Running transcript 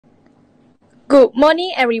Good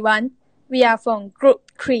morning, everyone. We are from Group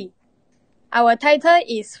 3. Our title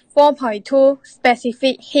is 4.2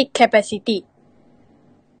 Specific Heat Capacity.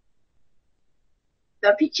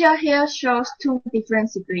 The picture here shows two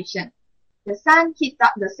different situations. The sun heats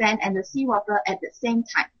up the sand and the seawater at the same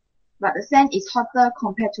time, but the sand is hotter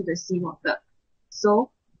compared to the seawater.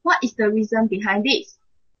 So, what is the reason behind this?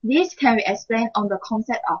 This can be explained on the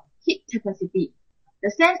concept of heat capacity. The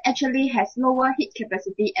sand actually has lower heat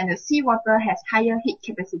capacity and the seawater has higher heat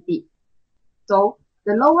capacity. So,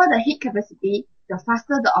 the lower the heat capacity, the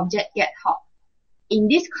faster the object gets hot. In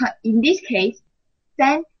this case,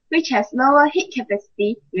 sand which has lower heat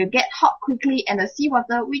capacity will get hot quickly and the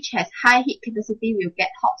seawater which has high heat capacity will get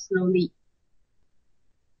hot slowly.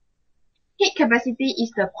 Heat capacity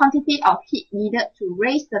is the quantity of heat needed to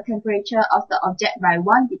raise the temperature of the object by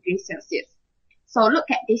 1 degree Celsius. So look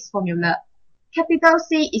at this formula. Capital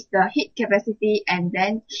C is the heat capacity and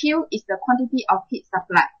then Q is the quantity of heat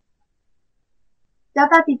supply.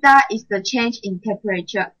 Delta theta is the change in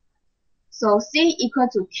temperature. So C equal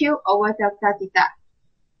to Q over delta theta.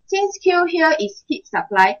 Since Q here is heat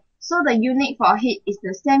supply, so the unit for heat is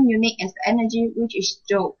the same unit as the energy, which is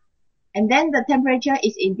Joule. And then the temperature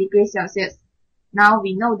is in degrees Celsius. Now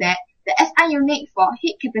we know that the SI unit for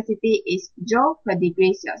heat capacity is Joule per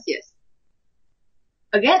degree Celsius.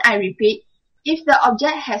 Again, I repeat, if the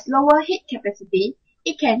object has lower heat capacity,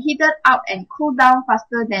 it can heat up and cool down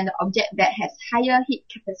faster than the object that has higher heat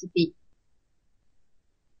capacity.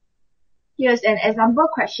 Here's an example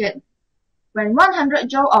question. When 100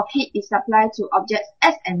 joule of heat is supplied to objects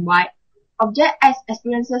S and Y, object S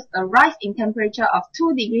experiences a rise in temperature of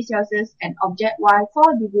 2 degrees Celsius and object Y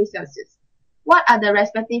 4 degrees Celsius. What are the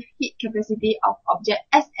respective heat capacity of object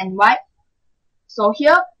S and Y? So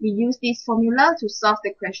here, we use this formula to solve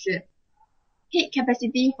the question. Heat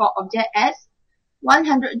capacity for object S,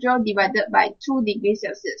 100 joule divided by 2 degrees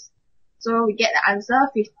Celsius. So we get the answer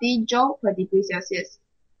 50 joule per degree Celsius.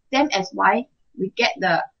 Same as Y, we get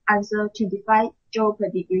the answer 25 joule per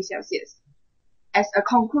degree Celsius. As a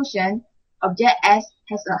conclusion, object S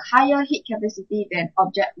has a higher heat capacity than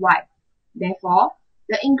object Y. Therefore,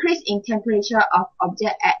 the increase in temperature of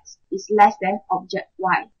object X is less than object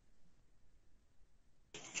Y.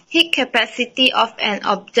 Heat capacity of an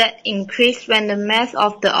object increases when the mass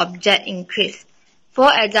of the object increases. For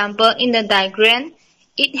example, in the diagram,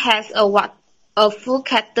 it has a full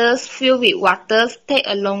kettle filled with water take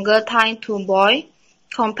a longer time to boil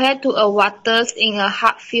compared to a water in a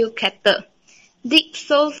half-filled kettle. This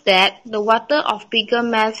shows that the water of bigger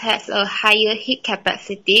mass has a higher heat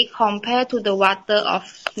capacity compared to the water of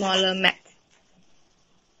smaller mass.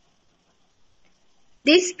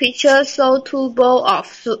 This picture shows 2 bowls of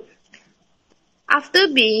soup. After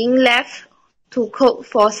being left to cook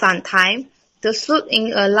for some time, the soup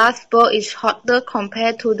in a large bowl is hotter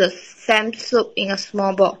compared to the same soup in a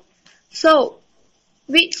small bowl. So,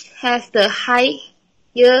 which has the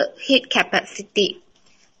higher heat capacity?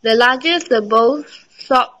 The larger the bowl,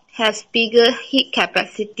 soup has bigger heat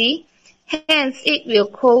capacity, hence it will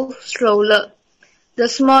cool slower. The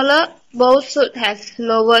smaller bowl soup has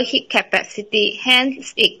lower heat capacity,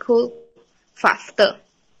 hence it cools faster.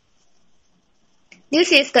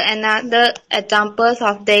 This is another example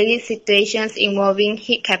of daily situations involving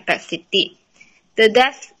heat capacity. The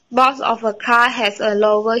dashboard of a car has a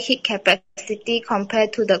lower heat capacity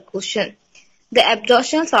compared to the cushion. The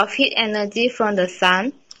absorption of heat energy from the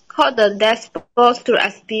sun caused the dashboard to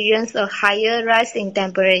experience a higher rise in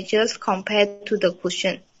temperatures compared to the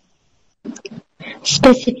cushion.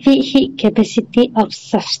 Specific heat capacity of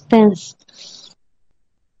substance.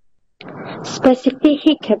 Specific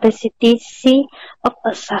heat capacity C of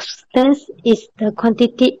a substance is the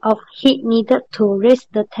quantity of heat needed to raise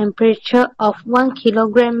the temperature of 1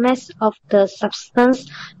 kilogram mass of the substance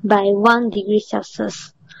by 1 degree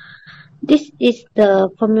Celsius. This is the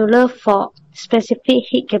formula for specific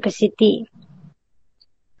heat capacity,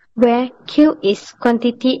 where Q is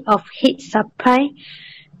quantity of heat supply,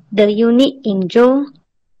 the unit in joule,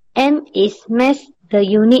 M is mass, the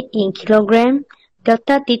unit in kilogram,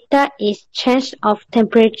 delta theta is change of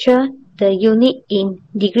temperature, the unit in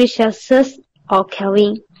degrees Celsius or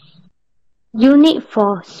Kelvin. Unit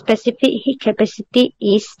for specific heat capacity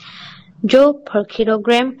is joule per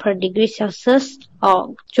kilogram per degree Celsius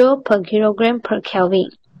or joule per kilogram per Kelvin.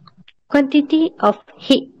 Quantity of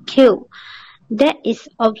heat Q that is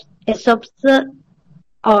absorbed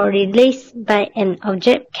or released by an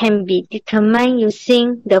object can be determined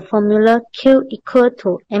using the formula Q equal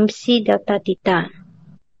to mc delta theta.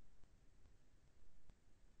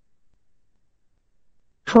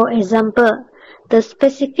 For example, The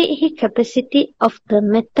specific heat capacity of the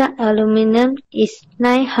metal aluminum is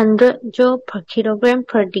 900 joule per kilogram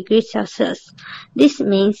per degree Celsius. This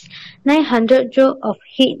means 900 joule of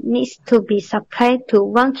heat needs to be supplied to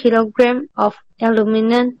 1 kilogram of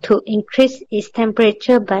aluminum to increase its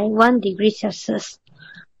temperature by 1 degree Celsius.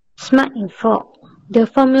 Smart Info. The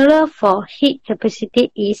formula for heat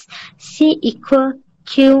capacity is C equal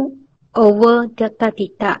Q over delta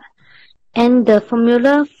theta. And the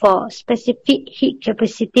formula for specific heat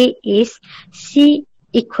capacity is C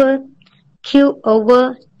equal Q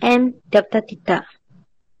over M delta theta.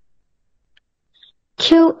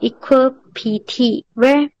 Q equal PT,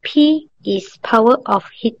 where P is power of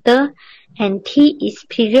heater and T is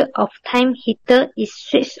period of time heater is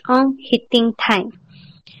switched on heating time.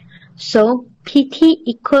 So PT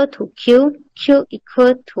equal to Q, Q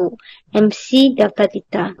equal to MC delta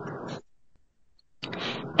theta.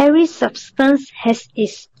 Every substance has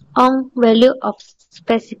its own value of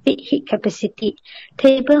specific heat capacity.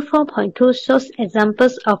 Table 4.2 shows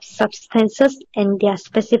examples of substances and their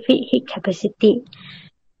specific heat capacity.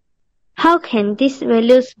 How can these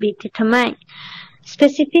values be determined?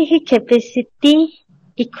 Specific heat capacity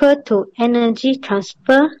equal to energy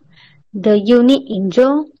transfer, the unit in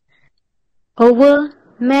joule, over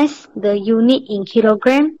mass, the unit in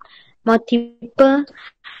kilogram, multiple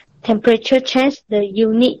temperature change, the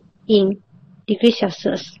unit in degree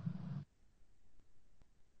Celsius.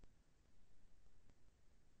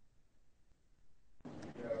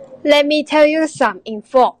 Let me tell you some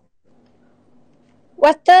info.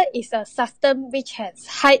 Water is a substance which has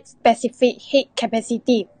high specific heat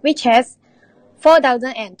capacity, which has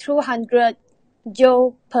 4,200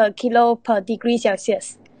 joule per kilo per degree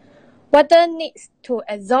Celsius. Water needs to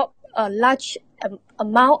absorb a large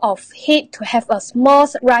amount of heat to have a small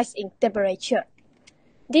rise in temperature.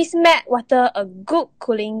 This makes water a good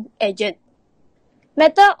cooling agent.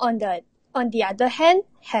 Metal, on the other hand,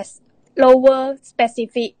 has lower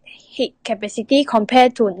specific heat capacity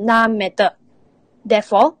compared to non-metal.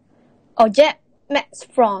 Therefore, objects made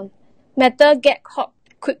from metal get hot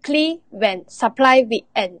quickly when supplied with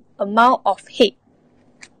an amount of heat.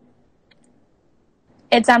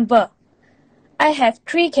 Example, I have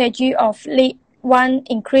 3 kg of lead. One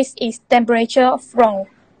increase its temperature from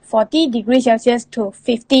 40 degrees Celsius to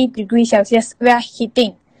 50 degrees Celsius while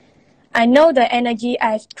heating. I know the energy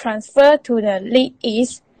I've transferred to the lead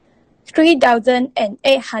is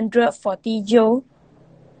 3,840 joule.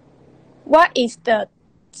 What is the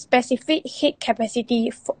specific heat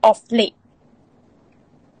capacity of lead?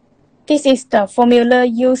 This is the formula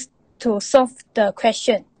used to solve the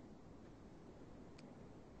question.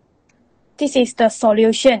 This is the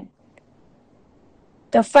solution.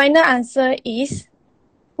 The final answer is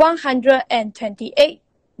 128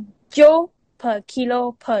 joule per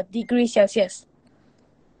kilo per degree Celsius.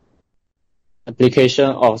 Application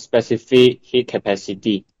of specific heat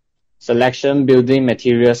capacity. Selection building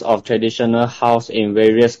materials of traditional house in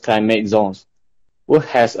various climate zones. Wood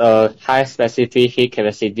has a high specific heat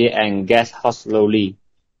capacity and gets hot slowly.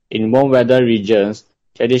 In warm weather regions,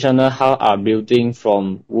 traditional houses are built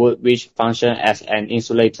from wood which function as an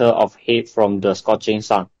insulator of heat from the scorching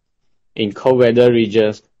sun. In cold weather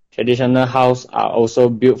regions, traditional houses are also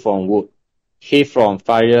built from wood. Heat from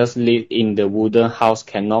fires lit in the wooden house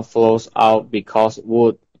cannot flow out because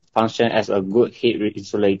wood functions as a good heat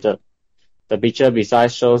insulator. The picture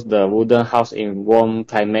beside shows the wooden house in warm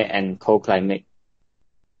climate and cold climate.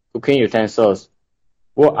 Cooking utensils.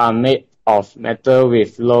 Wood are made of metal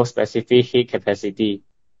with low specific heat capacity.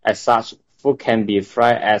 As such, food can be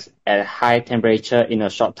fried at high temperature in a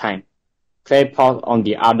short time. Clay pots, on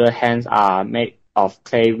the other hand, are made of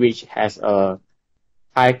clay which has a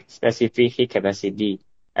high specific heat capacity.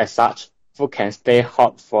 As such, food can stay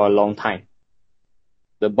hot for a long time.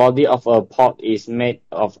 The body of a pot is made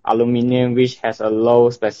of aluminum which has a low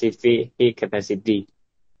specific heat capacity.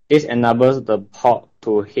 This enables the pot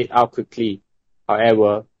to heat up quickly.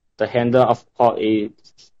 However, the handle of pot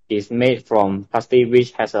is made from plastic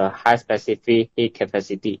which has a high specific heat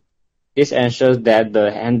capacity. This ensures that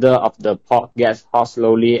the handle of the pot gets hot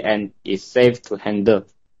slowly and is safe to handle.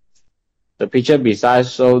 The picture beside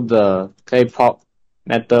shows the clay pot,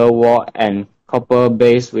 metal wall, and copper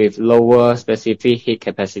base with lower specific heat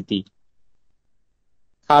capacity.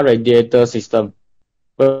 Car radiator system.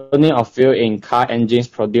 Burning of fuel in car engines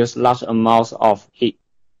produces large amounts of heat.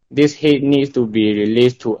 This heat needs to be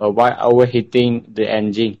released to avoid overheating the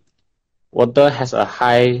engine. Water has a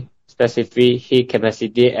high specific heat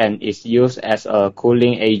capacity and is used as a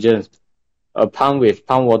cooling agent. A pump will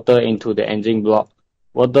pump water into the engine block.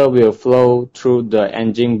 Water will flow through the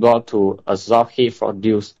engine block to absorb heat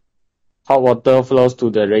produced. Hot water flows to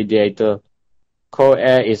the radiator. Cold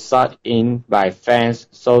air is sucked in by fans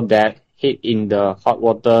so that heat in the hot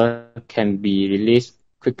water can be released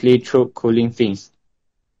quickly through cooling fins.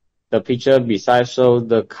 The picture beside shows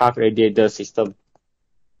the carved radiator system.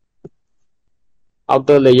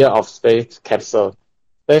 Outer layer of space capsule.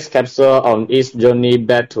 Space capsule on its journey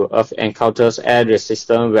back to Earth encounters air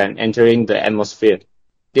resistance when entering the atmosphere.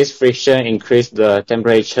 This friction increases the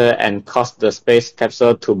temperature and causes the space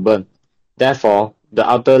capsule to burn. Therefore, the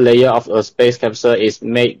outer layer of a space capsule is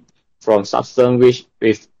made from substance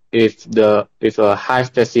with a high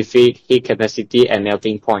specific heat capacity and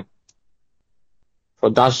melting point.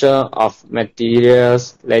 Production of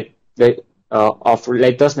latest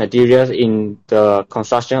materials in the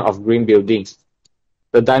construction of green buildings.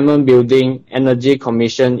 The Diamond Building Energy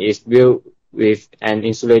Commission is built with an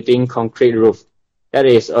insulating concrete roof. That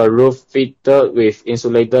is a roof fitted with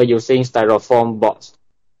insulator using styrofoam boards.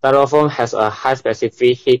 Styrofoam has a high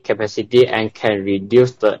specific heat capacity and can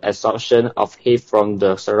reduce the absorption of heat from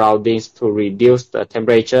the surroundings to reduce the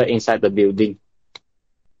temperature inside the building.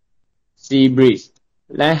 Sea breeze.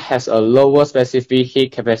 Land has a lower specific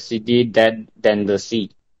heat capacity than the sea.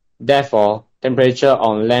 Therefore, temperature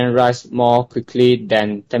on land rises more quickly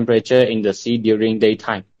than temperature in the sea during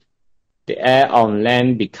daytime. The air on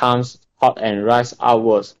land becomes hot and rises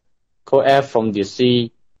outwards. Cold air from the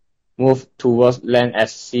sea moves towards land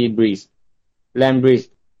as sea breeze. Land breeze.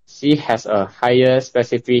 Sea has a higher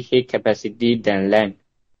specific heat capacity than land,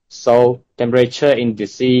 so temperature in the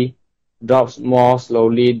sea drops more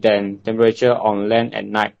slowly than temperature on land at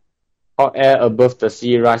night. Hot air above the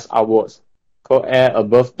sea rises outwards. Cold air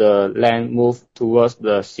above the land moves towards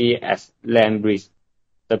the sea as land breeze.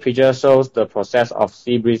 The picture shows the process of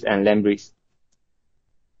sea breeze and land breeze.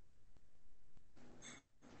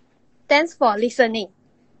 Thanks for listening.